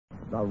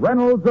The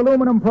Reynolds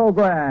Aluminum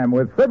Program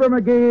with Fibber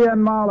McGee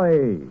and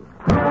Molly.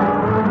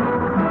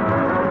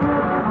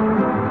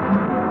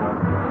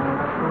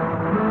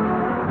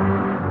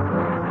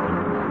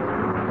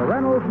 The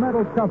Reynolds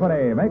Metals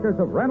Company, makers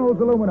of Reynolds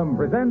Aluminum,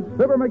 presents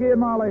Fibber McGee and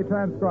Molly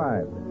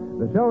transcribed.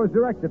 The show is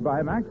directed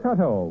by Max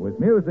Hutto, with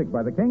music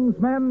by the King's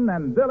Men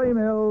and Billy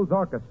Mills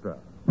Orchestra.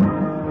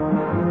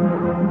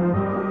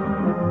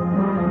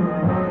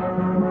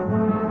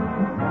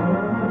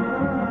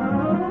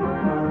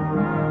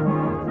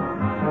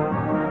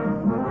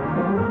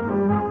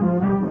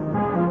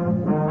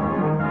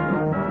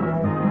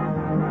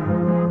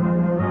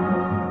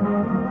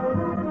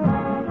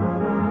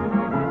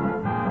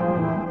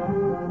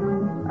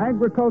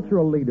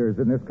 Agricultural leaders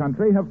in this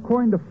country have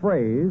coined a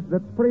phrase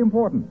that's pretty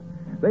important.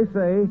 They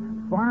say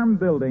farm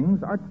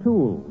buildings are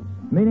tools,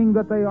 meaning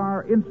that they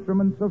are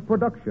instruments of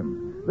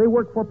production. They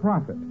work for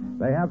profit.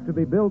 They have to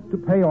be built to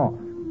pay off.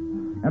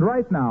 And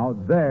right now,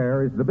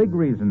 there is the big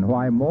reason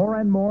why more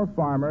and more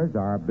farmers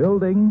are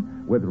building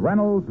with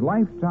Reynolds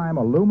lifetime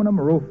aluminum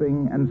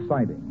roofing and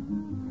siding.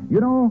 You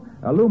know,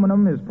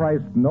 aluminum is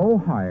priced no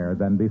higher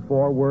than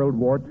before World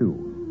War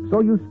II, so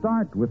you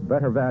start with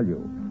better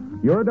value.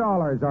 Your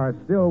dollars are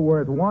still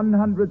worth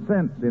 100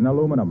 cents in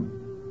aluminum.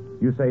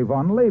 You save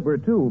on labor,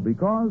 too,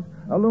 because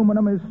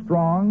aluminum is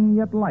strong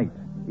yet light,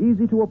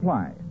 easy to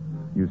apply.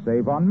 You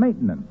save on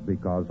maintenance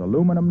because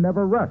aluminum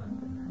never rusts,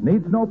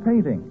 needs no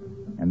painting.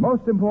 And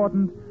most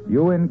important,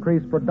 you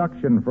increase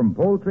production from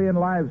poultry and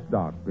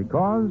livestock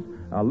because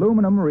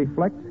aluminum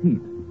reflects heat,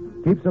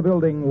 keeps a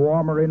building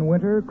warmer in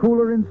winter,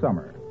 cooler in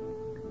summer.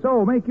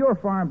 So make your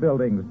farm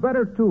buildings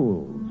better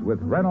tools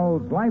with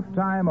Reynolds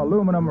lifetime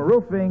aluminum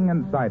roofing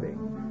and siding.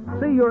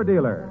 See your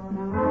dealer.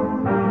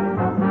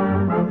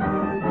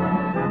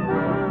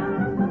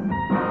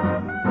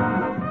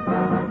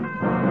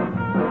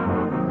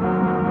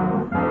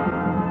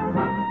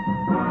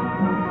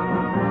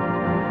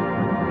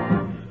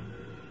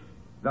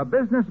 The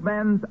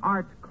Businessmen's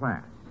Art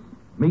Class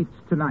meets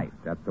tonight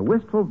at the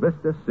Wistful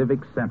Vista Civic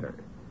Center.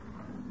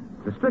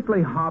 It's a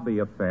strictly hobby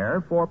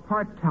affair for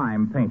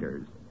part-time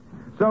painters.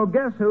 So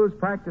guess who's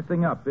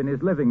practicing up in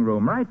his living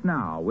room right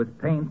now with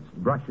paints,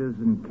 brushes,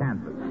 and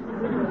canvas?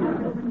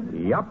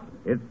 Yup,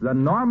 it's the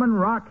Norman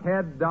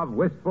Rockhead of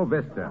Wistful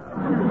Vista.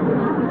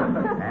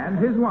 And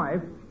his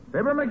wife,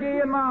 Fibber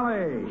McGee and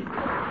Molly.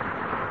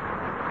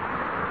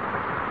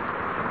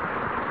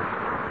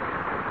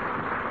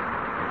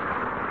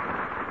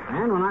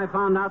 And when I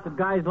found out that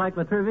guys like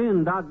Latrivia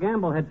and Doc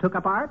Gamble had took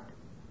up art,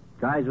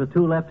 guys with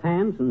 2 left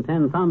hands and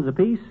 10 thumbs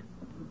apiece,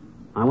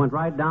 I went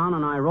right down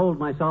and I rolled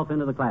myself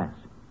into the class.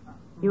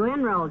 You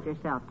enrolled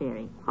yourself,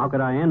 dearie. How could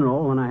I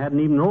enroll when I hadn't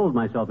even rolled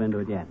myself into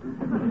it yet?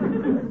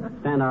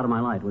 Stand out of my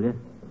light, will you?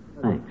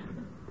 Thanks.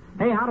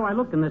 Hey, how do I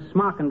look in this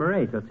smock and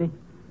beret, Tootsie?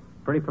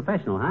 Pretty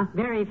professional, huh?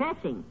 Very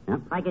fetching.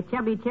 Yep. Like a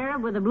chubby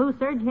cherub with a blue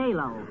serge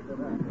halo.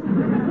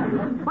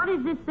 What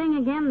is this thing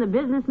again, the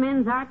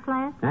Businessmen's Art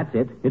Class? That's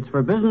it. It's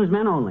for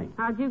businessmen only.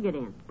 How'd you get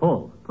in?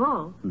 Pull.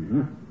 Pull?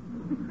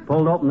 Mm-hmm.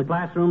 Pulled open the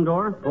classroom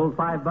door, pulled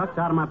 $5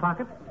 out of my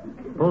pocket,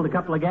 pulled a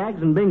couple of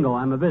gags, and bingo,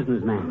 I'm a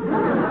businessman.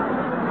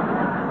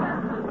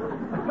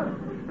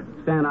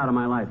 Stand out of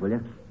my light, will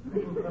you?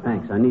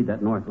 Thanks, I need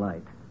that north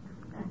light.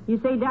 You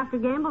say Dr.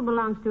 Gamble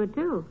belongs to it,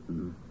 too.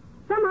 Mm-hmm.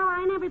 Somehow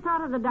I never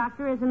thought of the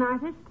doctor as an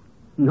artist.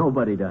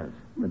 Nobody does.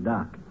 The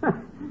doc.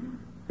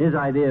 His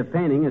idea of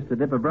painting is to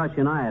dip a brush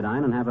in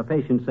iodine and have a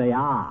patient say,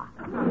 ah.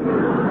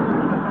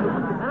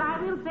 Well, I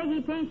will say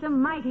he paints a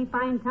mighty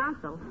fine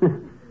tonsil.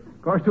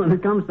 Of course, when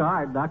it comes to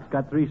art, Doc's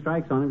got 3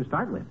 strikes on him to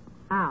start with.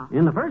 How?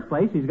 In the first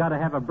place, he's got to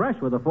have a brush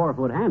with a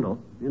 4-foot handle,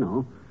 you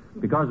know,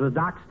 because with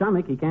Doc's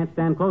stomach, he can't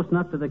stand close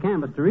enough to the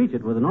canvas to reach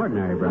it with an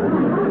ordinary brush.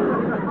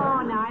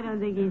 Oh, no, I don't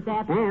think he's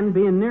that. And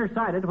being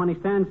nearsighted, when he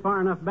stands far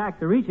enough back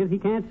to reach it, he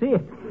can't see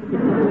it.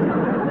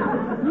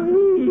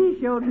 He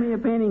showed me a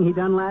painting he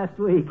done last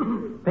week.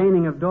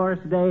 Painting of Doris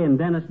Day and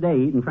Dennis Day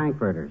eating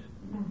frankfurters.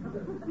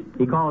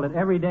 He called it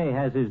Every Day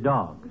Has His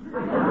Dog.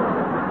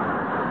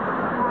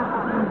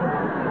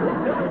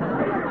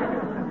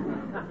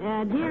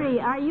 Dearie,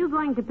 are you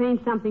going to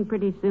paint something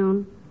pretty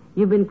soon?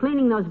 You've been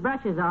cleaning those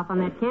brushes off on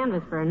that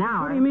canvas for an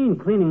hour. What do you mean,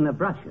 cleaning the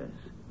brushes?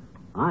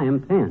 I am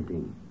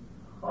painting.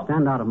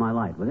 Stand out of my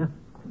light, will you?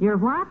 You're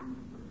what?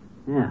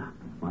 Yeah.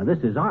 Why, this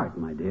is art,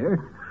 my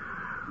dear.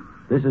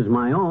 This is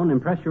my own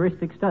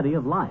impressionistic study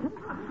of life.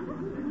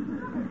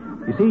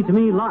 You see, to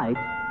me, life...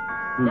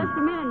 Just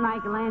a minute,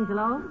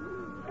 Michelangelo.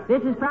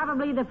 This is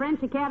probably the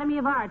French Academy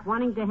of Art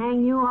wanting to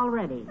hang you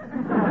already.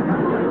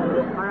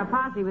 Or a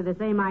posse with the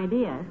same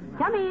idea.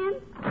 Come in.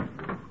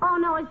 Oh,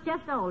 no, it's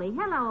just Ole.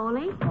 Hello,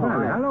 Ole.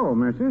 Well, hello,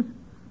 missus.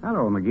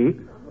 Hello,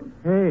 McGee.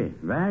 Hey,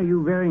 why are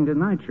you wearing the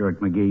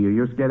nightshirt, McGee?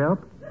 You just get up?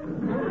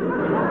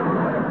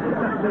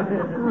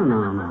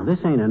 No. This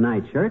ain't a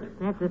nightshirt.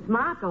 That's a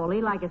smock,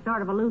 Ole, like a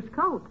sort of a loose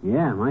coat.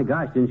 Yeah, my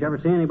gosh, didn't you ever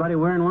see anybody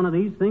wearing one of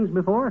these things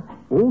before?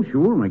 Oh,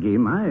 sure, McGee.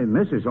 My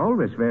missus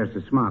always wears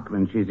a smock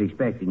when she's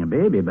expecting a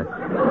baby, but...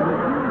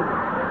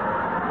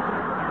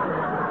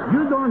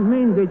 You don't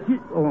mean that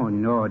you... Oh,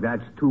 no,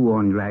 that's too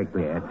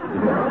unlikely.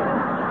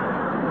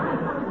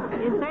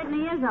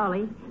 is,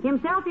 Ole.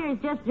 Himself here has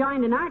just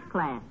joined an art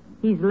class.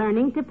 He's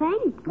learning to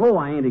paint. Oh,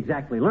 I ain't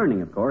exactly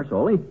learning, of course,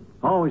 Ole.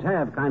 Always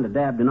have kind of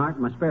dabbed in art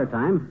in my spare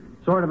time.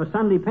 Sort of a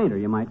Sunday painter,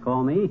 you might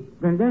call me.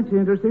 Well, that's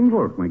interesting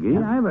work,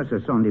 McGee. I was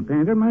a Sunday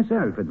painter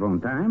myself at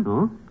one time.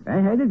 Oh? I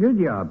had a good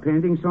job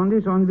painting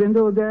Sundays on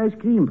window of the ice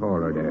cream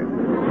parlor there.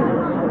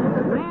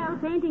 Well,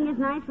 painting is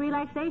nice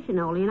relaxation,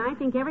 Ole, and I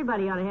think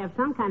everybody ought to have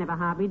some kind of a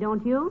hobby,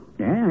 don't you?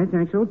 Yeah, I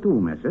think so too,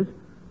 missus.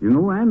 You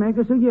know, I make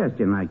a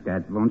suggestion like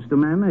that once to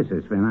my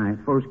missus when I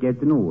first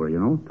get to know her, you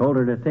know. Told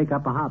her to take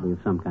up a hobby of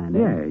some kind, eh?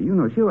 Yeah, you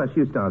know, she was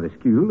just out of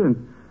school, and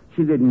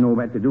she didn't know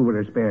what to do with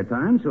her spare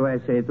time, so I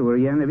say to her,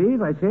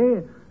 Genevieve, I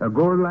say, a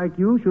girl like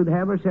you should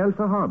have herself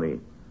a hobby.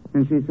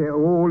 And she said,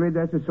 oh, Ole,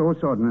 that's so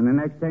sudden. And the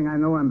next thing I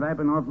know, I'm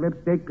wiping off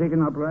lipstick,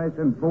 picking up rice,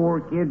 and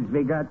 4 kids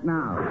we got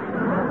now.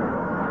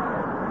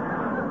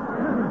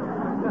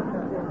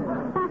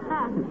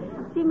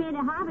 She made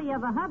a hobby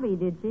of a hubby,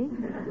 did she?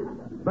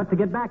 But to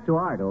get back to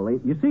art, Ole,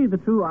 you see, the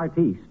true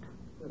artiste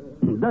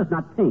does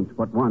not paint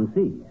what one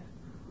sees.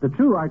 The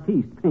true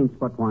artiste paints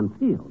what one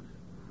feels.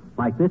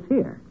 Like this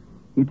here.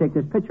 You take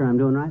this picture I'm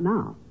doing right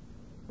now.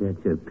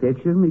 That's a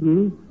picture,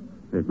 McGee?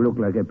 It looked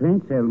like a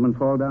paint salesman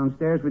fall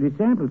downstairs with his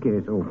sample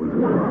case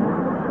open.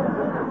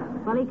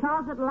 Well, he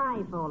calls it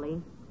life,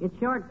 Ole. It's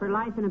short for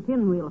life in a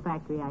pinwheel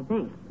factory, I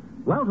think.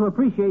 Well, to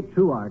appreciate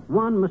true art,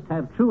 one must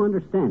have true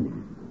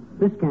understanding.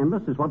 This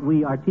canvas is what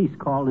we artistes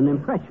call an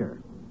impressure,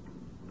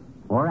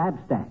 or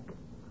abstract.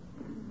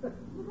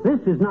 This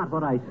is not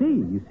what I see,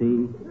 you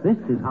see. This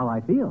is how I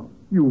feel.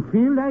 You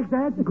feel like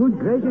that? Good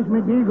gracious,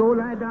 McGee, go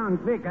lie down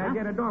quick. I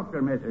get a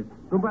doctor, missus.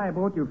 Goodbye,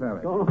 both you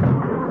fellas. Oh.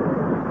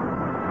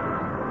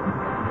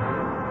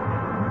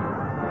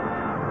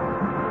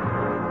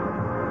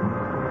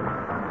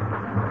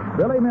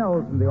 Billy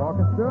Mills in the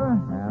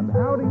orchestra, and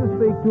How Do You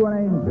Speak to an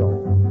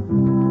Angel?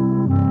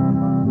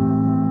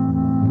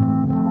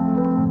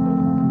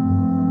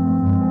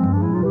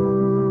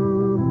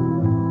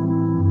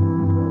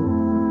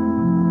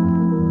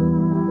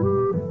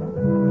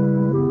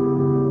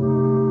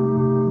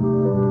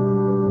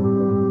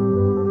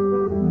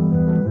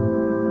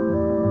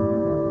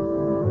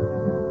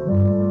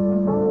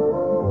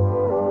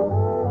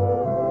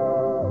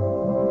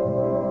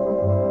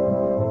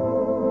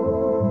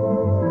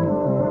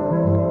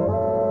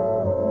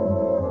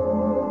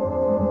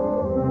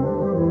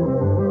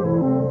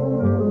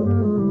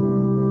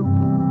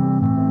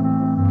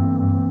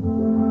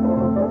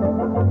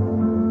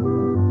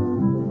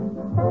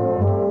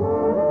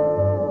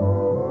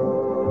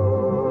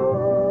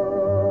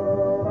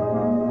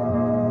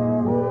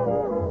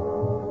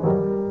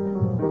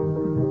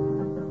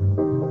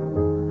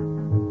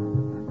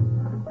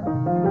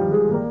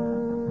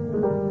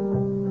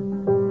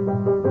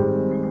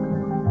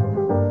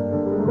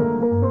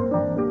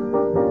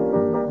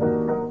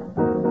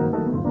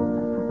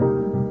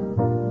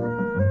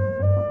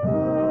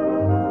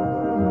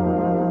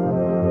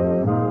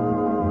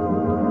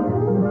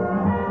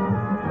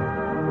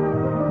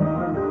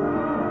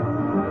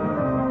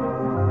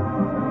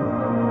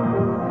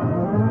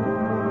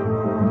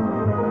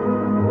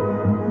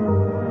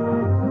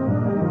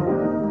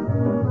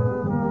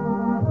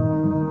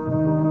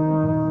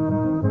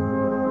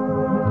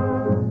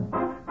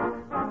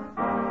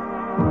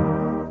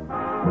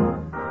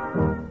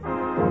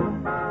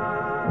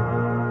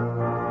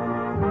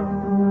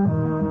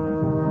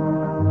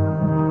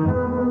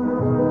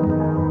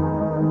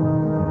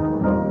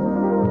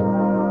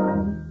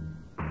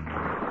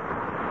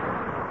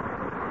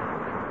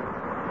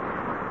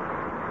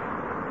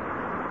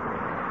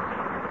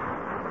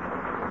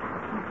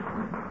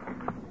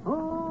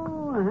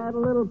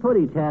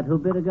 Putty tat who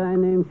bit a guy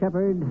named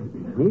Shepherd.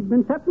 He'd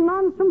been setting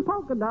on some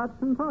polka dots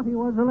and thought he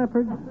was a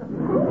leopard.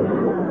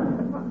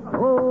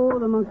 Oh,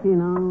 the monkey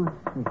now.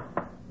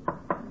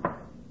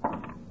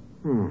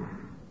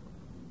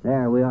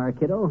 There we are,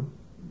 kiddo.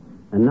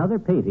 Another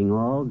painting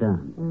all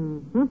done.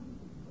 Mm-hmm.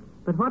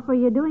 But what were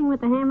you doing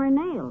with the hammer and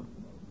nail?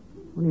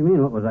 What do you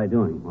mean, what was I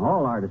doing?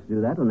 All artists do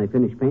that when they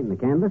finish painting the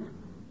canvas.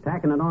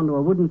 Tacking it onto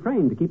a wooden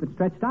frame to keep it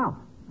stretched out.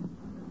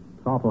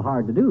 It's awful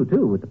hard to do,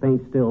 too, with the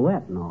paint still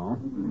wet and all.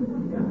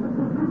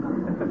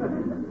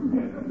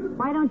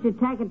 Why don't you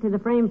tack it to the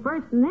frame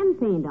first and then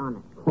paint on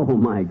it? Oh,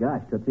 my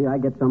gosh, Tootsie, I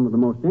get some of the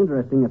most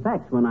interesting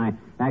effects when I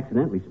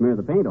accidentally smear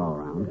the paint all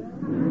around.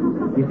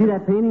 You see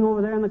that painting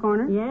over there in the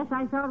corner? Yes,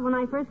 I saw it when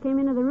I first came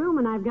into the room,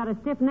 and I've got a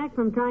stiff neck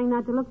from trying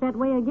not to look that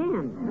way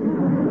again.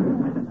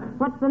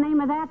 What's the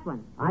name of that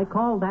one? I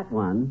call that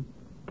one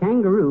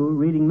Kangaroo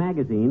Reading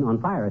Magazine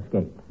on Fire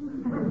Escape.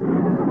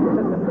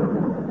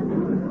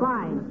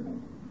 Why?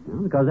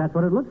 Well, because that's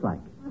what it looks like.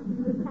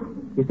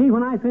 You see,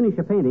 when I finish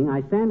a painting,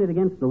 I stand it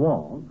against the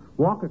wall,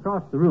 walk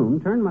across the room,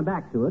 turn my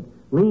back to it,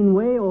 lean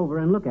way over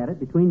and look at it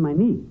between my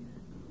knees.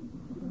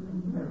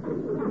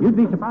 You'd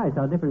be surprised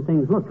how different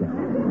things look there.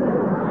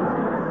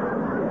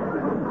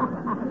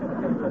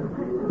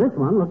 This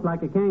one looks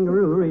like a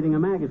kangaroo reading a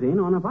magazine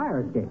on a fire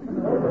escape.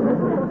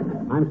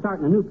 I'm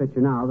starting a new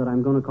picture now that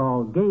I'm going to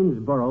call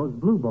Gainsborough's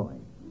Blue Boy.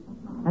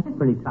 That's a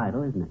pretty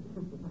title, isn't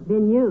it?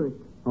 Been used.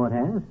 Oh, it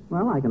has?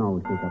 Well, I can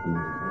always think up a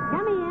name.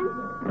 Come in.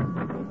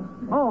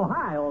 Oh,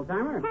 hi,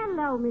 old-timer.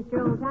 Hello, Mr.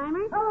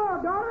 Oldtimer.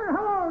 Hello, daughter.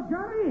 Hello,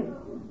 Johnny.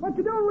 What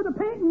you doing with the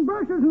paint and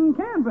brushes and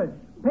canvas?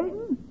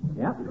 Painting?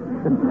 Yep.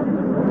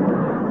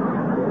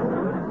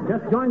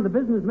 Just joined the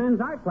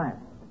businessmen's art class.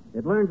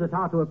 It learns us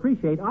how to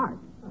appreciate art.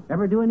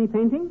 Ever do any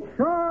painting?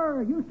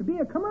 Sure. Used to be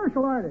a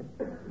commercial artist.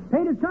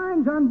 Painted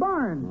signs on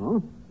barns.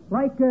 Oh?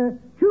 Like,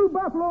 Chew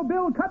Buffalo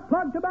Bill Cut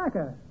Plug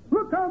Tobacco.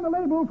 Look on the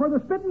label for the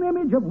spitting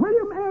image of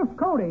William F.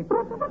 Cody.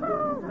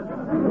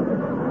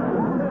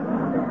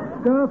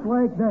 Stuff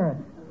like that.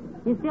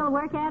 You still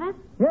work at it?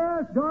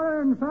 Yes,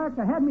 daughter. In fact,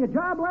 I had me a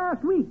job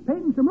last week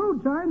painting some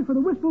road signs for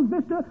the Wistful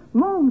Vista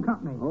Loan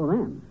Company. Oh,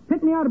 then.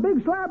 Pick me out a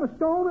big slab of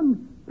stone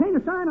and paint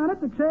a sign on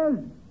it that says,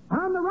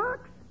 on the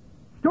rocks,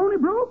 Stony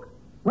Brook,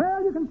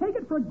 well, you can take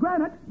it for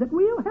granite that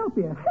we'll help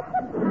you.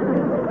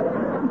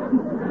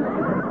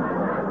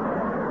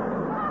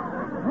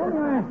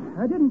 Only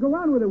I didn't go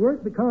on with the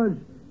work because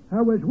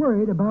I was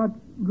worried about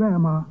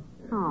Grandma.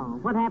 Oh,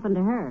 what happened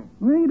to her?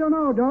 Well, you don't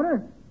know,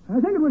 daughter. I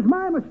think it was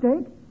my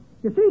mistake.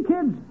 You see,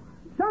 kids,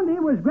 Sunday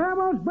was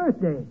Grandma's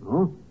birthday.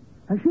 Oh?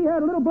 And she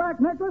had a little black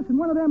necklace and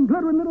one of them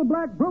glittering little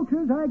black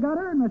brooches I got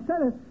her and a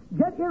set of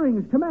jet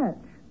earrings to match.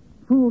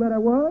 Fool that I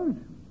was.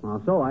 Well,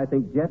 so I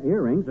think jet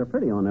earrings are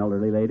pretty on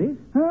elderly ladies.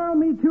 Well,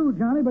 me too,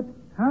 Johnny, but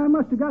I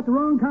must have got the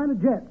wrong kind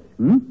of jets.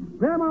 Hmm?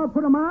 Grandma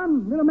put 'em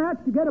on, lit a match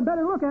to get a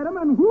better look at 'em,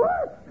 and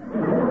whoosh!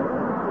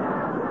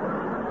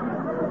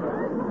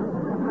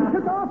 He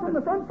took off from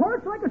the front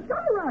porch like a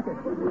skyrocket.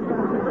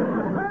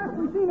 Last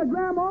we seen of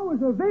Grandma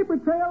was a vapor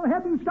trail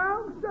heading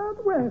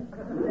southwest.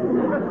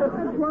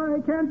 That's why I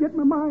can't get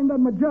my mind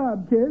on my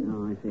job, kid.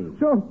 Oh, I see.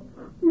 So,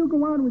 you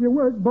go on with your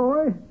work,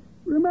 boy.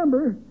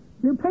 Remember,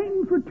 you're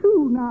painting for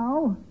two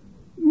now.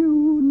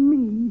 You and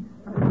me.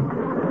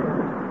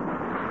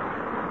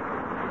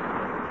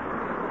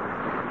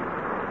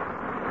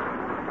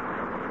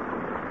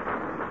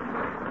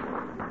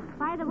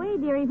 By the way,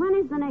 dearie, when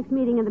is the next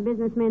meeting of the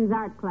businessmen's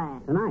art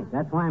class? Tonight.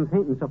 That's why I'm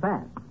painting so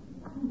fast.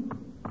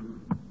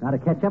 Got to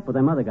catch up with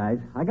them other guys.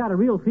 I got a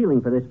real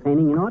feeling for this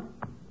painting, you know what?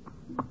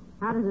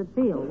 How does it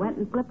feel? Wet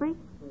and slippery?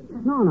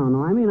 No.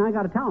 I mean, I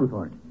got a talent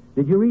for it.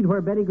 Did you read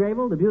where Betty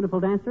Grable, the beautiful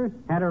dancer,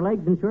 had her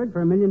legs insured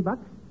for $1 million?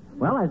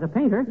 Well, as a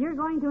painter... You're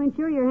going to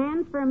insure your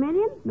hands for $1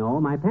 million? No,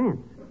 my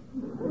pants.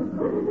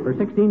 For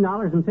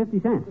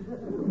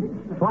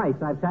 $16.50. Twice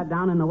I've sat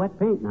down in the wet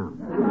paint now.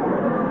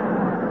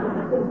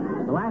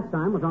 The last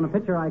time was on a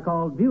picture I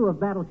called View of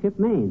Battleship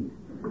Maine.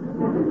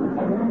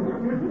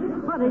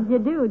 What did you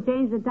do?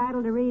 Change the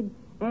title to read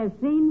As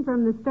Seen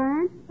from the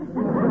Stern?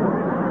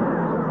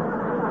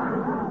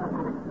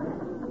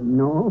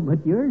 No,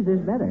 but yours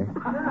is better.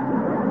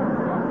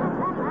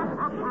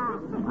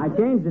 I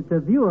changed it to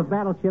View of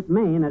Battleship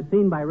Maine as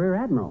seen by Rear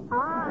Admiral.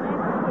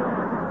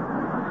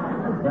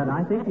 But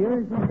I think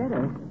yours is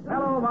better.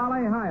 Hello,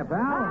 Molly. Hiya, pal.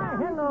 Hi,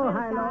 hello.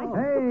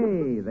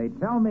 Hey, they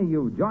tell me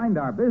you joined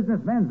our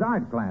businessmen's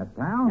art class,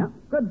 pal. Yep.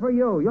 Good for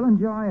you. You'll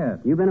enjoy it.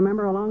 You been a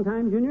member a long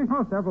time, Junior?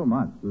 Oh, several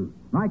months.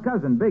 My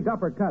cousin, Big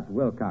Uppercut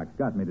Wilcox,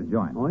 got me to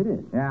join. Oh, he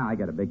did? Yeah, I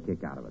get a big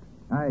kick out of it.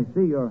 I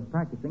see you're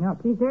practicing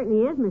up. He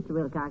certainly is, Mr.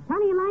 Wilcox. How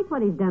do you like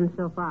what he's done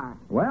so far?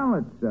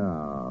 Well,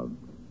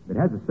 it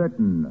has a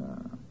certain,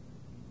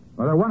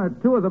 well, there are one or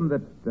two of them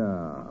that,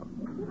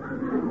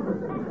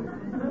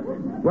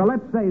 well,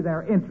 let's say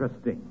they're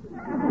interesting.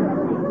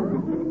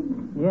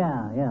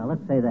 Yeah,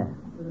 let's say that.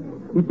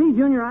 You see,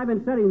 Junior, I've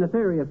been studying the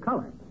theory of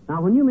color.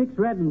 Now, when you mix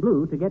red and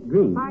blue to get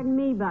green... Pardon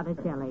me,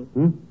 Botticelli.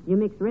 You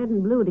mix red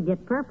and blue to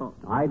get purple.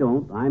 I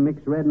don't. I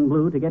mix red and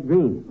blue to get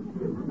green.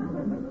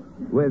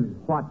 With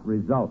what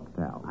result,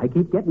 pal? I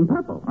keep getting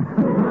purple.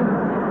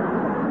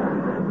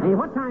 Hey,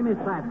 what time is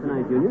class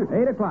tonight, Junior?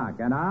 8 o'clock,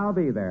 and I'll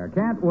be there.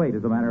 Can't wait,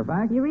 as a matter of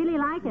fact. You really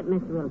like it,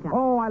 Mr. Wilcox.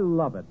 Oh, I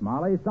love it,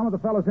 Molly. Some of the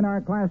fellows in our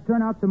class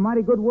turn out some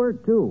mighty good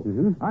work, too.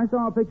 Mm-hmm. I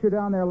saw a picture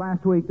down there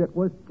last week that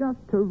was just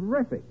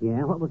terrific.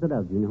 Yeah, what was it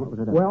of, Junior? What was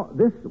it of? Well,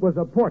 this was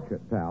a portrait,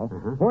 pal.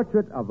 Uh-huh.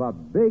 Portrait of a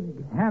big,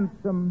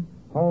 handsome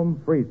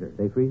home freezer.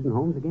 They freezing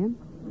homes again?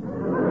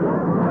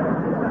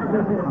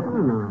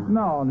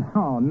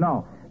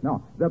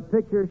 No. The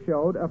picture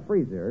showed a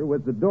freezer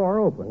with the door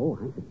open. Oh,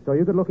 I see. So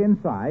you could look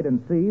inside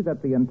and see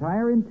that the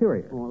entire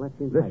interior... Oh, let's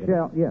inside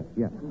Yes.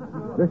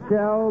 The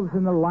shelves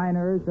and the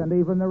liners and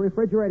even the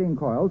refrigerating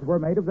coils were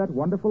made of that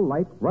wonderful,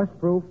 light,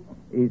 rust-proof,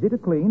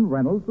 easy-to-clean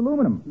Reynolds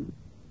aluminum.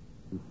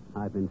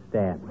 I've been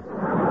stabbed.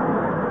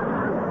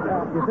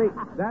 You see,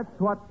 that's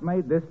what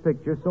made this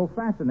picture so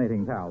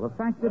fascinating, pal. The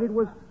fact that it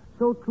was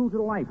so true to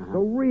life,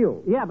 so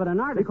real. Yeah, but an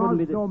artist Because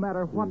wouldn't be... no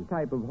matter what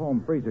type of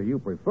home freezer you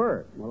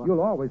prefer,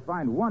 you'll always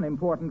find one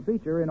important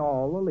feature in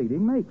all the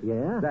leading makes.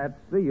 Yeah? That's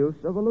the use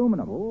of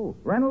aluminum. Oh.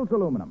 Reynolds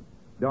aluminum.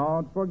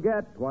 Don't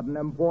forget what an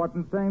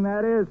important thing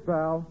that is,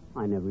 pal.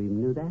 I never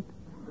even knew that.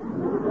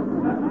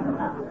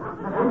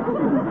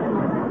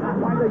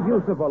 Why, the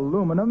use of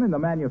aluminum in the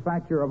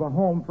manufacture of a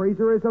home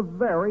freezer is a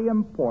very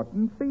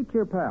important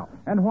feature, pal.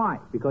 And why?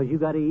 Because you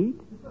got to eat?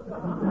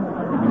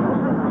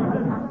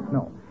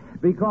 No.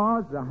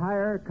 Because the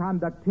higher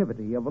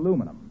conductivity of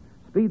aluminum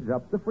speeds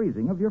up the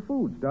freezing of your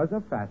foods, does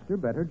a faster,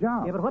 better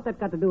job. Yeah, but what's that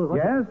got to do with what...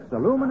 Yes,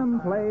 aluminum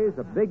plays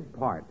a big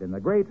part in the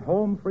great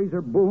home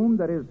freezer boom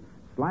that is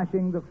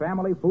slashing the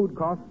family food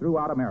costs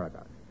throughout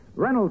America.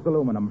 Reynolds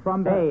Aluminum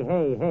from the...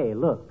 Hey,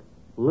 look.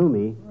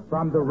 Loomy.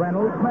 From the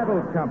Reynolds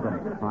Metals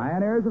Company.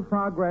 Pioneers of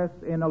progress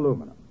in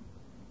aluminum.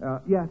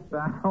 Yes,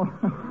 Val.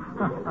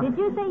 Did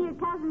you say your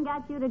cousin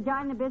got you to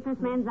join the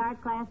businessman's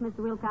art class, Mr.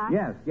 Wilcox?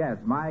 Yes.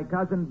 My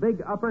cousin,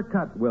 Big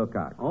Uppercut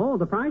Wilcox. Oh,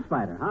 the prize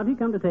fighter. How'd he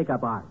come to take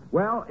up art?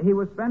 Well, he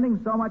was spending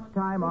so much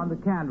time on the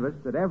canvas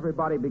that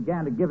everybody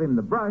began to give him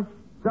the brush,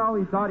 so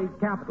he thought he'd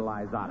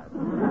capitalize on it. So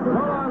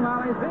long,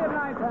 Molly. See you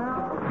tonight,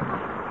 pal.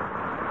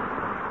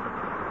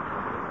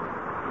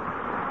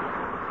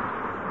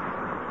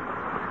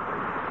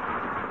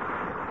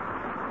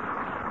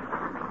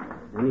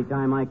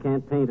 Anytime I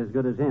can't paint as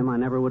good as him, I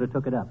never would have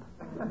took it up.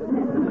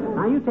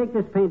 Now, you take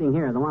this painting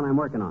here, the one I'm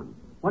working on.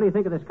 What do you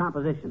think of this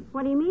composition?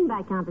 What do you mean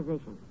by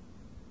composition?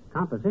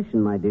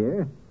 Composition, my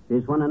dear,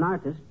 is when an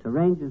artist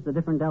arranges the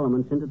different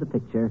elements into the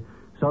picture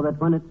so that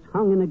when it's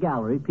hung in a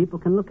gallery, people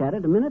can look at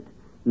it a minute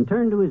and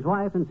turn to his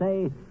wife and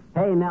say,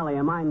 "Hey, Nellie,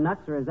 am I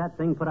nuts or is that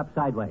thing put up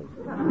sideways?"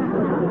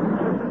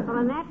 Well,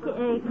 in that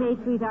case,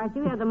 sweetheart,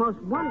 you have the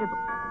most wonderful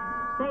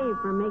save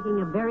for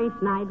making a very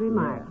snide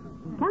remark.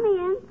 Yeah. Come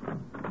in.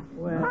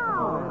 Well,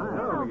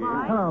 hello,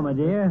 boy. Hello, my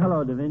dear.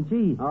 Hello, Da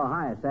Vinci. Oh,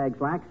 hi, Sag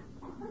Slacks.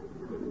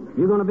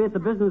 You going to be at the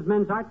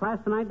businessmen's art class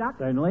tonight, Doc?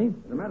 Certainly.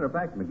 As a matter of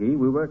fact, McGee,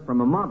 we work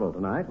from a model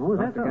tonight. Oh, is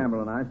that Dr. so?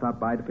 Campbell and I stopped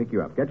by to pick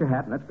you up. Get your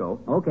hat and let's go.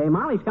 Okay,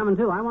 Molly's coming,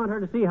 too. I want her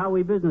to see how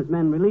we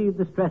businessmen relieve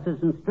the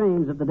stresses and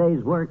strains of the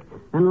day's work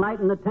and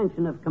lighten the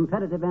tension of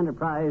competitive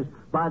enterprise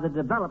by the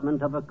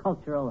development of a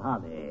cultural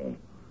hobby.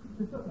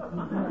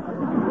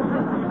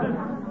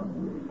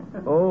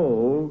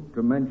 Oh,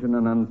 to mention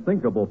an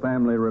unthinkable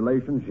family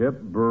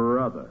relationship,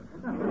 brother.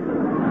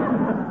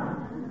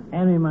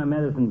 Hand me my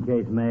medicine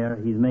case, Mayor.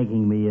 He's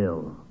making me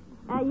ill.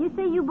 You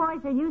say you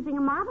boys are using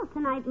a model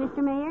tonight,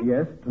 Mr. Mayor?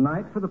 Yes,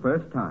 tonight for the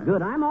first time.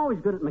 Good. I'm always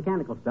good at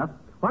mechanical stuff.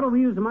 What'll we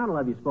use a model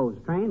of, you suppose?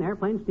 Train,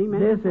 airplane, steam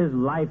engine? This is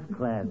life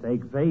class,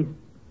 egg-face.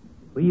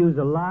 We use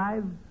a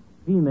live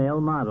female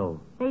model.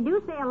 They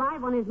do say a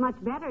live one is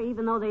much better,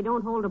 even though they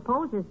don't hold a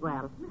pose as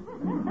well.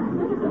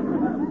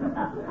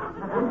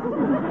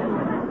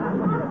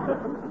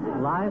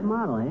 Live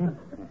model, eh?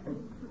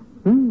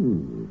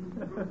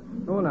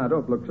 Oh, now,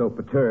 don't look so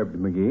perturbed,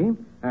 McGee.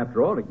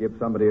 After all, to give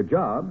somebody a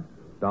job,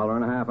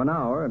 $1.50 an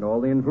hour, and all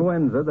the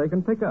influenza they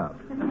can pick up.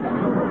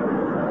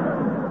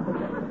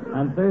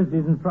 On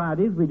Thursdays and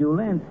Fridays, we do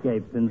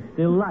landscapes and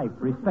still life,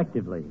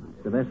 respectively.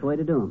 It's the best way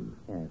to do them.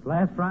 Yes.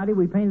 Last Friday,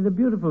 we painted a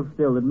beautiful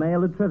still that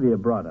Mail of Trivia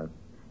brought us,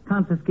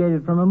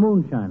 confiscated from a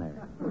moonshiner.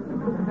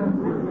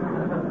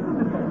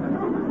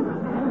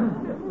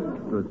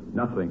 It was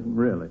nothing,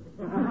 really.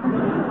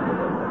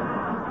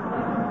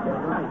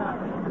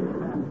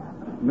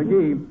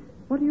 McGee,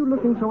 what are you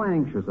looking so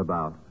anxious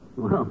about?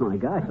 Well, my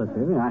gosh, let's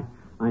see.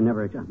 I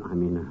never... I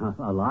mean,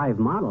 a live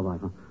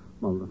model.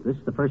 Well, this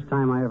is the first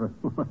time I ever...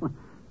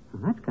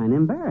 That's kind of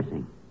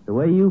embarrassing. The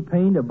way you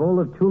paint a bowl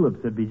of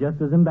tulips would be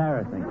just as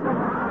embarrassing.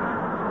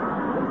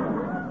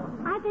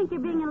 I think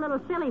you're being a little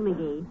silly,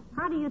 McGee.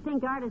 How do you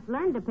think artists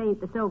learn to paint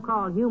the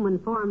so-called human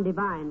form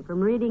divine? From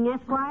reading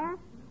Esquire?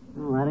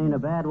 Well, that ain't a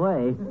bad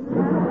way.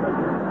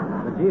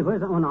 But, gee,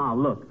 where's... Oh, no,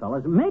 look,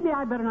 fellas. Maybe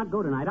I'd better not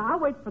go tonight. I'll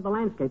wait for the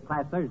landscape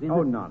class Thursday.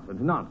 Oh,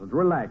 nonsense.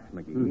 Relax,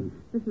 McGee.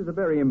 This is a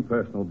very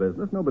impersonal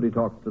business. Nobody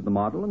talks to the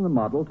model, and the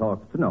model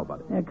talks to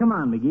nobody. Come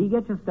on, McGee.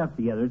 Get your stuff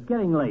together. It's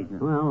getting late.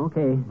 Well,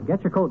 okay.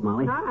 Get your coat,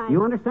 Molly. All right.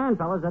 You understand,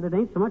 fellas, that it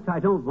ain't so much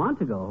I don't want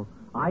to go.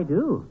 I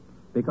do.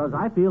 Because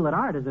I feel that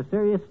art is a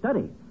serious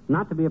study,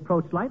 not to be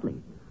approached lightly.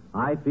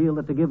 I feel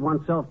that to give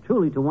oneself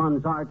truly to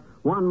one's art,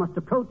 one must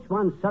approach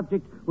one's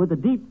subject with a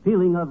deep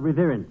feeling of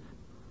reverence.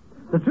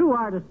 The true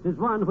artist is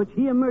one which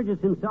he immerses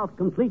himself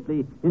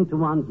completely into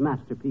one's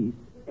masterpiece.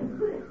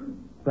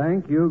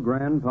 Thank you,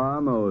 Grandpa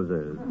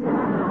Moses.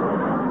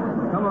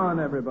 Come on,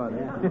 everybody.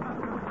 The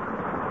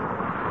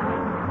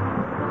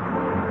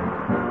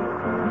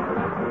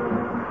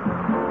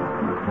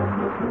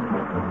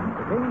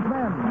King's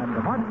Men and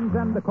the Martins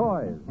and the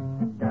Coys.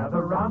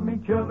 Gather round me,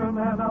 children,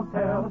 and I'll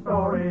tell a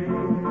story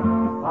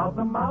of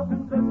the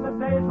mountains in the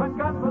days when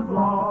guns was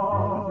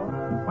law.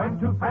 When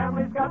two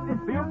families got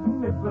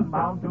disputing, it was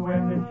bound to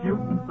end in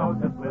shooting. So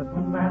just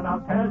listen, and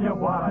I'll tell you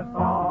what I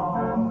saw.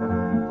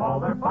 All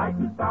their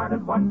fighting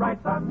started one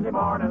bright Sunday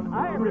morning.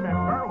 I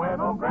remember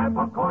when old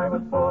Grandpa Coy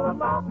was full of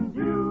Mountain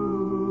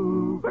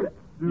Dew.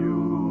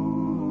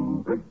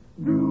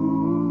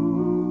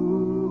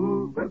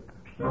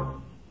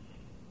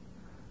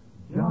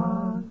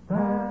 Just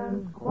as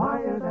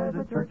quiet as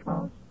a church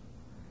mouse,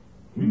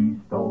 he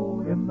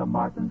stole in the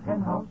Martin's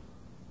hen house.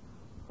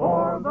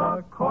 For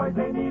the Coys,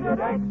 they needed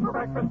eggs for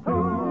breakfast, too.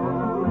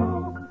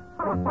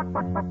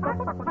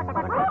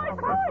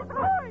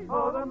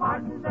 Oh, the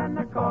Martins and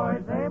the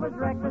Coys, they was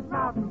reckless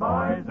mountain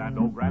boys. And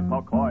old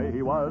Grandpa Coy,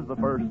 he was the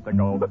first to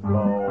go.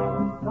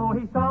 So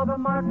he saw the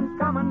Martins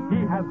coming, he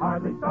had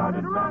hardly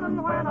started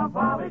running when a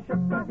volley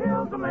shook the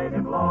hills and laid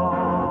him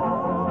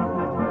low.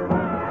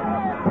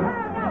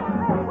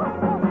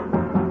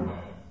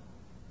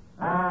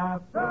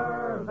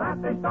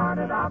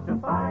 job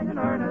just fine in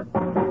earnest.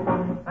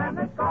 And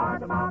they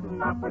scarred the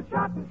mountain up with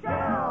shot and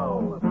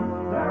shell.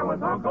 There was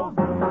uncles,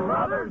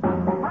 brothers,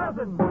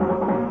 cousins.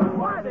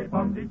 Why, they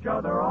bumped each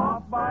other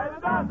off by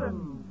the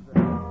dozens.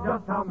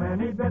 Just how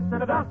many bits in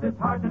the dust, it's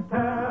hard to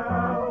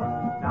tell.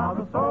 Now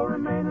the sole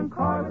remaining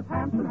Croy was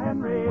Hampton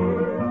Henry,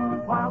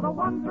 while the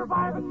one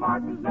surviving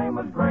Martin's name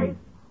was Grace.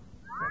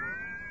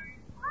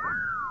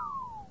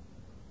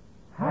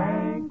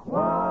 Hank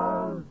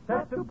was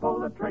set to pull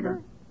the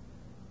trigger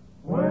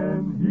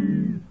when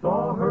he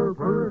saw her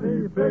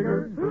pretty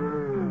figure.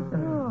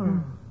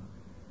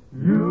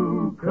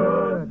 You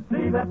could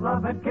see that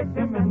love had kicked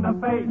him in the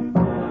face.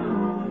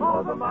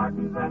 Oh, the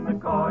Martins and the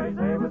Coys,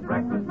 they was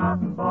reckless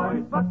mountain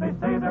boys, but they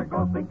say their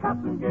ghostly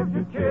custom gives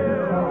you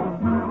chills.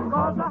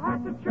 Cause the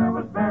hatchet sure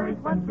was buried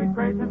when sweet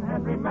Grace and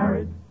Henry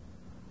married.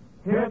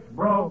 It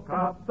broke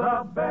up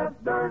the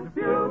best darn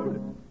feud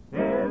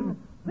in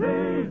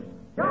these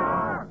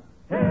dark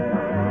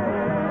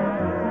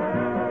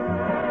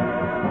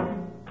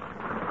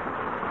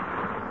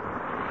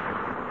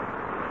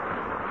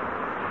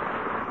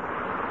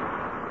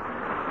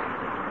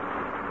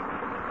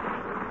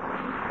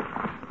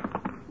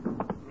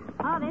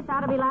This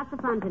ought to be lots of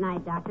fun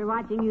tonight, Doctor,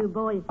 watching you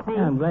boys paint.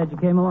 I'm glad you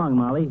came along,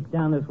 Molly.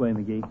 Down this way,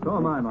 McGee. So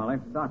am I, Molly.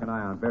 Doc and I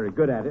aren't very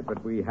good at it,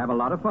 but we have a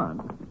lot of fun.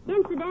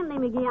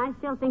 Incidentally, McGee, I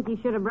still think you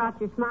should have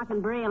brought your smock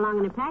and beret along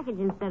in a package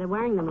instead of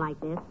wearing them like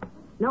this.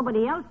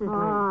 Nobody else is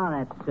wearing them. Oh,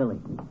 that's silly.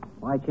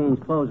 Why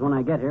change clothes when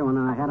I get here when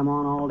I had them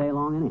on all day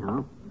long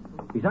anyhow?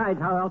 Besides,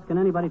 how else can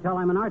anybody tell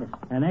I'm an artist?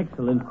 An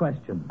excellent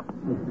question.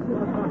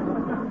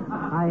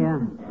 I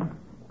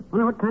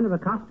wonder what kind of a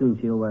costume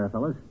she'll wear,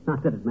 fellas.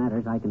 Not that it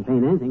matters. I can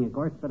paint anything, of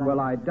course, but Well,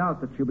 I doubt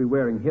that she'll be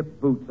wearing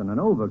hip boots and an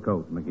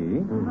overcoat,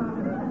 McGee.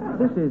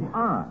 This is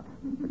art.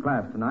 The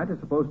class tonight is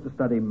supposed to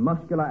study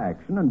muscular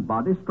action and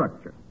body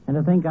structure. And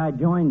to think I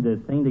joined this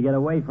thing to get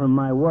away from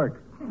my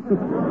work.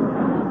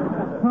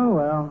 Oh,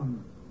 well.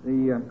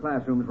 The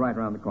classroom's right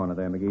around the corner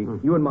there,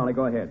 McGee. You and Molly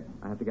go ahead.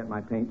 I have to get my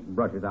paints and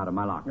brushes out of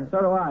my locker. So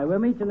do I. We'll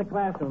meet you in the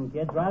classroom,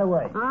 kids, right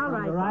away. All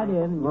right. Go right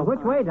in. Well,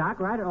 which way, Doc?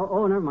 Right?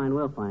 Oh, never mind.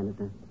 We'll find it.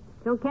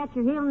 Don't catch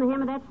your heel in the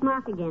hem of that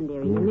smock again,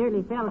 dearie. You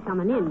nearly fell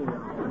coming in, you know.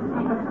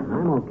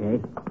 I'm okay.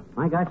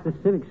 My gosh, this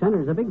Civic Center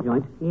is a big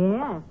joint.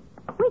 Yes.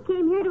 We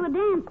came here to a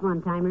dance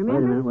one time,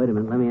 remember? Wait a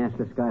minute. Let me ask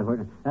this guy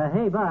where...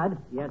 hey, Bud.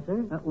 Yes,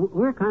 sir?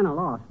 We're kind of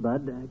lost,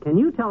 Bud. Can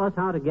you tell us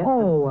how to get...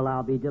 Oh, well,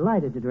 I'll be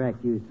delighted to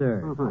direct you,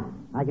 sir. Uh-huh.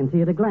 I can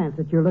see at a glance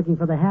that you're looking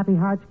for the Happy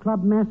Hearts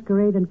Club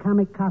Masquerade and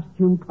Comic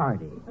Costume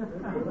Party.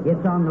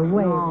 It's on the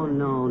way.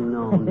 No.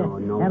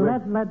 And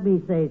let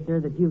me say, sir,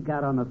 that you've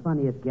got on the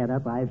funniest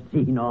get-up I've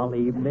seen all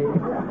evening.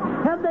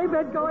 And they've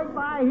been going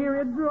by here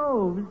in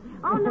droves.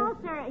 Oh, no,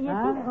 sir. You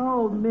see...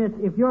 Oh, miss,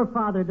 if your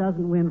father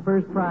doesn't win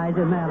first prize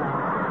in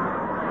that...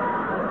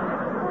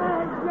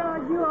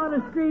 George, you ought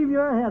to scream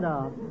your head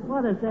off.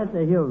 What a sense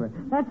of humor.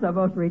 That's the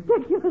most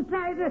ridiculous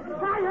sight I've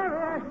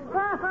ever...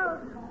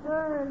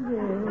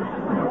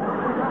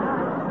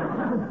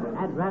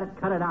 Drat,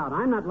 cut it out.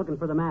 I'm not looking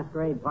for the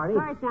masquerade party.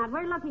 Of course not.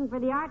 We're looking for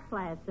the art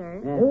class,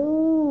 sir. Yes.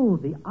 Oh,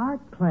 the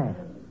art class.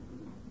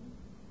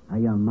 Are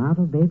you a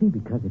model, baby?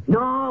 Because if you...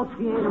 No,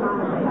 she ain't a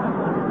model,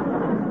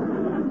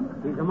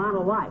 baby. She's a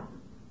model wife.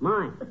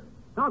 Mine.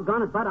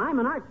 Doggone it, Bud, I'm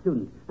an art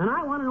student, and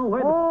I want to know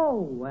where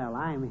Oh, well,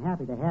 I'm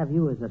happy to have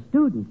you as a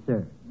student,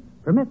 sir.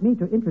 Permit me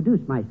to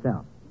introduce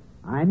myself.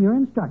 I'm your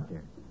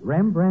instructor,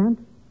 Rembrandt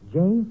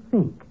J.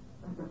 Fink.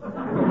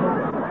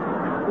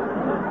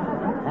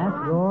 At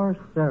your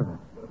service.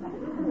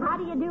 How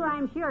do you do,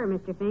 I'm sure,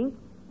 Mr. Fink?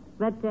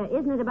 But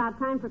isn't it about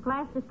time for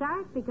class to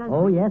start? Because...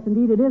 Oh, yes,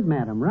 indeed it is,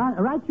 madam.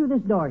 Right through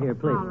this door here,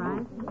 please. All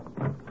right.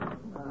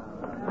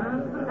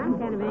 I'm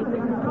kind of anxious to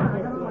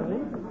see this,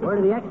 dearie. Where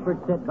do the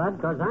experts sit, Bud?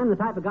 Because I'm the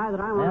type of guy that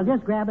I want... Well,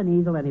 just grab an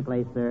easel any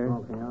place, sir.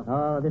 Okay.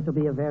 Oh, this will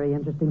be a very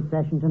interesting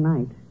session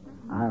tonight.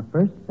 Our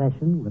first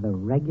session with a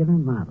regular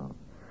model.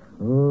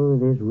 Oh,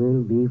 this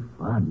will be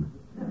fun.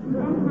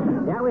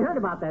 Yeah, we heard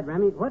about that,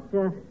 Remy. What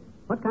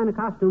kind of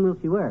costume will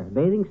she wear?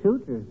 Bathing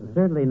suit or...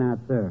 Certainly not,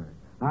 sir.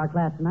 Our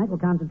class tonight will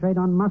concentrate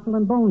on muscle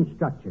and bone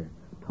structure,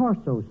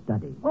 torso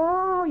study.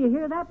 Oh, you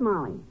hear that,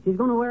 Molly? She's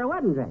going to wear a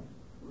wedding dress.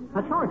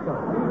 A torso.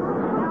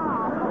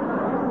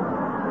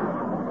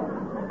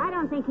 I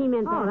don't think he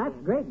meant that. Oh, that's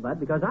great, Bud,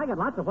 because I got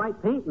lots of white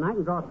paint and I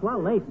can draw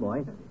swell lace,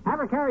 boy. Have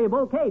her carry a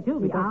bouquet, too,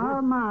 because...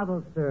 Our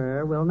model,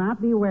 sir, will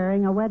not be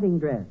wearing a wedding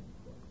dress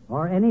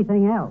or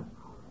anything else.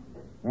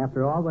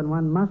 After all, when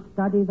one must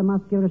study the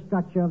muscular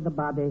structure of the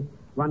body,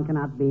 one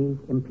cannot be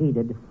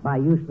impeded by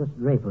useless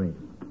draperies.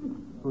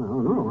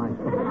 Well, no,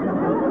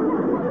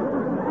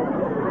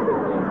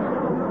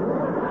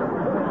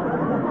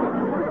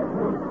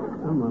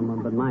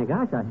 but my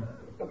gosh, hey,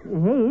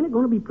 ain't it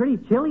going to be pretty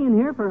chilly in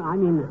here for, I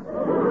mean,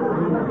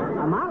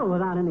 a model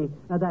without any,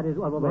 that is...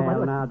 Well,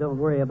 now, don't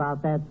worry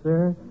about that,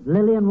 sir.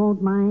 Lillian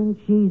won't mind.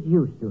 She's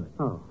used to it.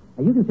 Oh.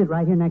 You can sit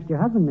right here next to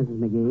your husband, Mrs.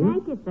 McGee.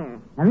 Thank you, sir.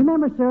 And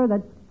remember, sir,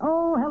 that...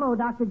 Oh, hello,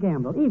 Dr.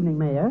 Gamble. Evening,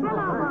 Mayor.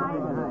 Hello,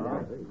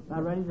 boys.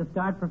 Not ready to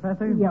start,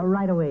 Professor? Yeah,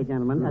 right away,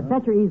 gentlemen.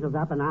 Set your easels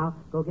up, and I'll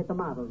go get the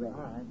model ready.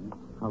 All right.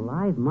 A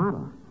live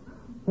model.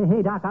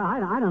 Hey, Doc,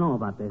 I don't know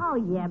about this. Oh,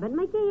 yeah, but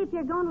McGee, if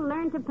you're going to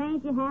learn to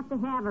paint, you have to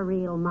have a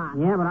real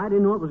model. Yeah, but I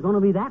didn't know it was going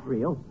to be that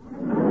real.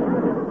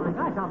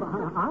 My gosh,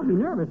 I'll be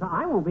nervous.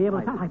 I won't be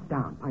able to... Pipe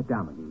down,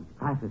 McGee.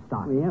 Class is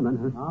starting. Yeah,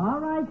 but... All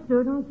right,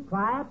 students,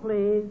 quiet,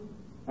 please.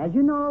 As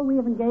you know, we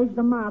have engaged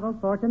a model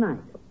for tonight.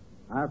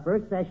 Our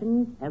first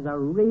session as a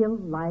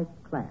real-life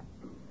class.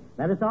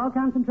 Let us all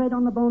concentrate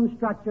on the bone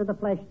structure, the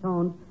flesh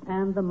tones,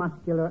 and the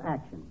muscular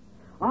action.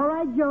 All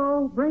right,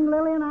 Joe, bring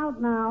Lillian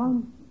out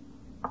now.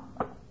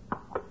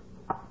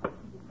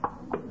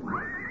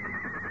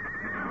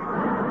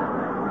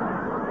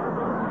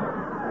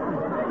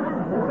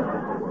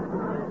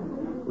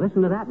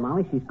 Listen to that,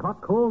 Molly. She's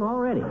caught cold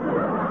already.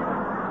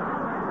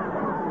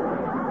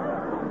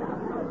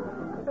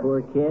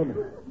 Poor kid.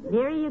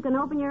 Dearie, you can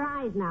open your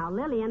eyes now.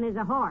 Lillian is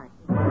a horse.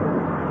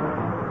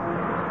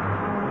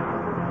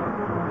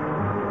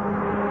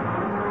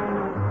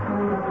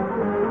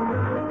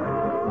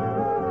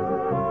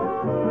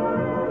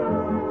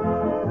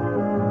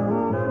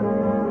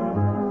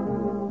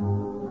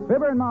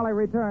 Fibber and Molly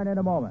return in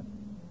a moment.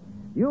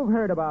 You've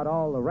heard about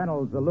all the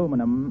Reynolds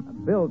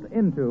aluminum built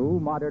into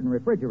modern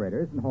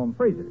refrigerators and home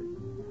freezers.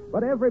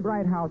 But every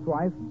bright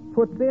housewife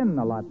puts in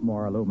a lot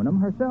more aluminum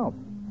herself.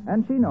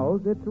 And she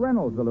knows it's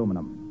Reynolds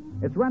aluminum.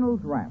 It's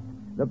Reynolds Wrap,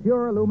 the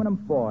pure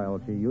aluminum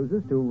foil she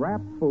uses to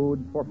wrap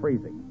food for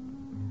freezing.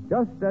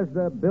 Just as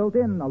the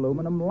built-in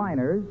aluminum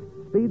liners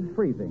speeds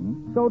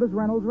freezing, so does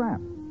Reynolds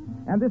Wrap.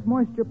 And this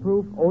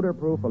moisture-proof,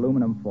 odor-proof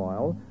aluminum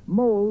foil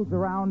molds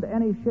around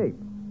any shape,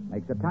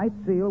 makes a tight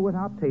seal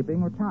without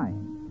taping or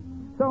tying.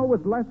 So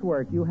with less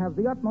work, you have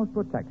the utmost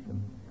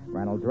protection.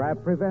 Reynolds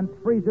Wrap prevents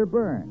freezer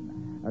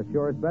burn,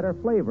 assures better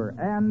flavor,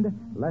 and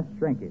less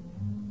shrinkage.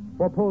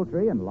 For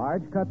poultry and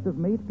large cuts of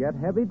meat, get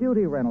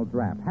heavy-duty Reynolds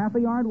Wrap, half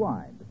a yard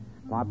wide.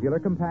 Popular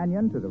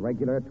companion to the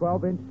regular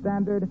 12-inch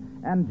standard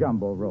and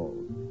jumbo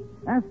rolls.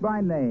 Ask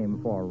by name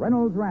for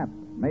Reynolds Wrap,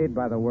 made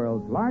by the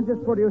world's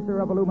largest producer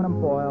of aluminum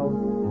foil,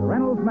 the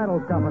Reynolds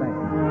Metals Company.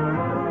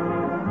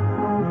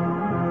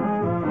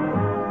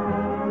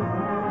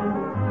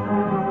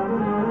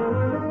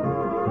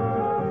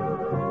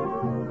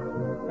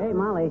 Hey,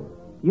 Molly,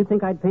 you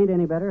think I'd paint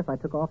any better if I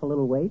took off a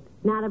little weight?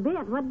 Not a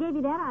bit. What gave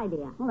you that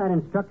idea? Well, that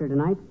instructor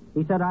tonight,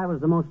 he said I was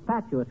the most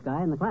fatuous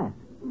guy in the class.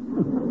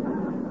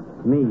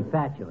 Me,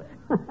 fatuous.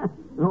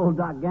 And old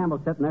Doc Gamble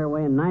sitting there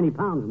weighing 90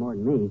 pounds more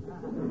than me.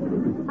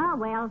 Oh,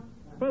 well,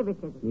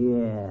 favoritism.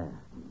 Yeah.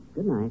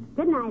 Good night.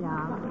 Good night,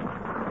 all.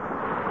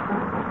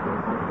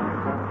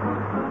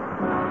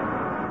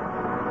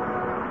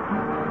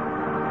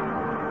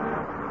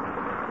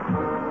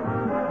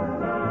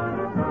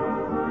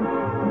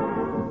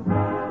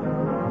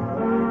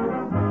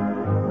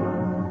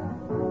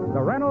 The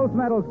Reynolds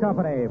Metals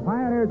Company,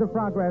 pioneers of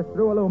progress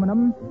through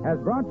aluminum, has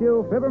brought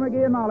you Fibber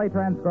McGee and Molly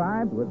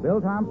transcribed with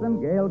Bill Thompson,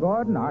 Gail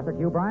Gordon, Arthur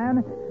Q.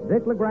 Bryan,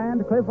 Dick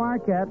LeGrand, Cliff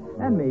Arquette,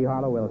 and me,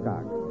 Harlow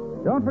Wilcox.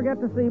 Don't forget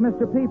to see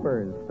Mr.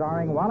 Peepers,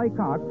 starring Wally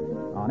Cox,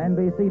 on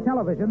NBC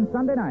television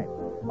Sunday night.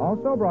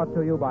 Also brought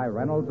to you by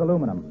Reynolds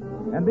Aluminum.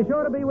 And be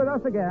sure to be with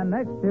us again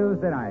next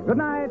Tuesday night. Good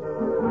night.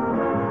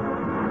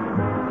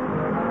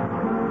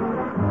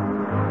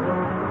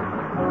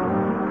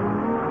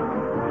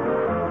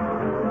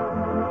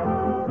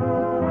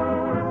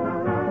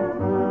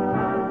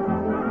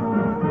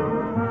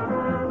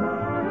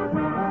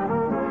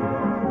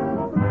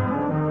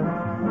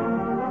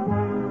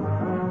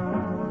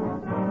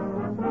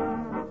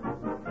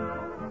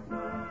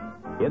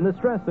 In the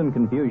stress and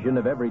confusion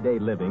of everyday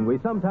living, we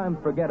sometimes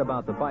forget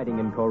about the fighting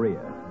in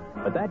Korea.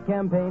 But that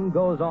campaign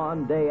goes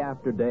on day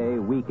after day,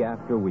 week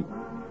after week.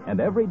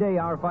 And every day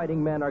our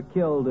fighting men are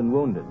killed and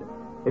wounded.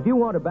 If you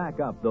want to back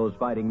up those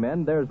fighting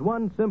men, there's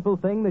one simple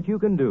thing that you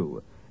can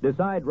do.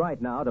 Decide right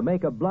now to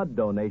make a blood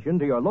donation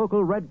to your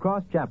local Red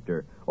Cross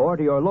chapter or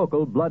to your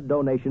local blood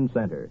donation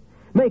center.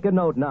 Make a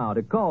note now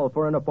to call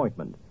for an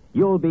appointment.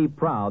 You'll be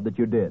proud that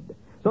you did.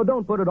 So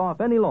don't put it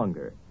off any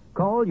longer.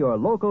 Call your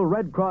local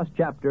Red Cross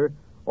chapter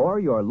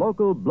or your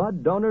local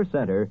blood donor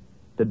center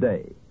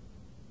today.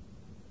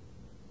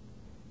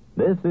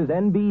 This is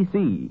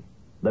NBC,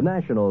 the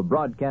National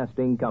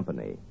Broadcasting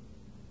Company.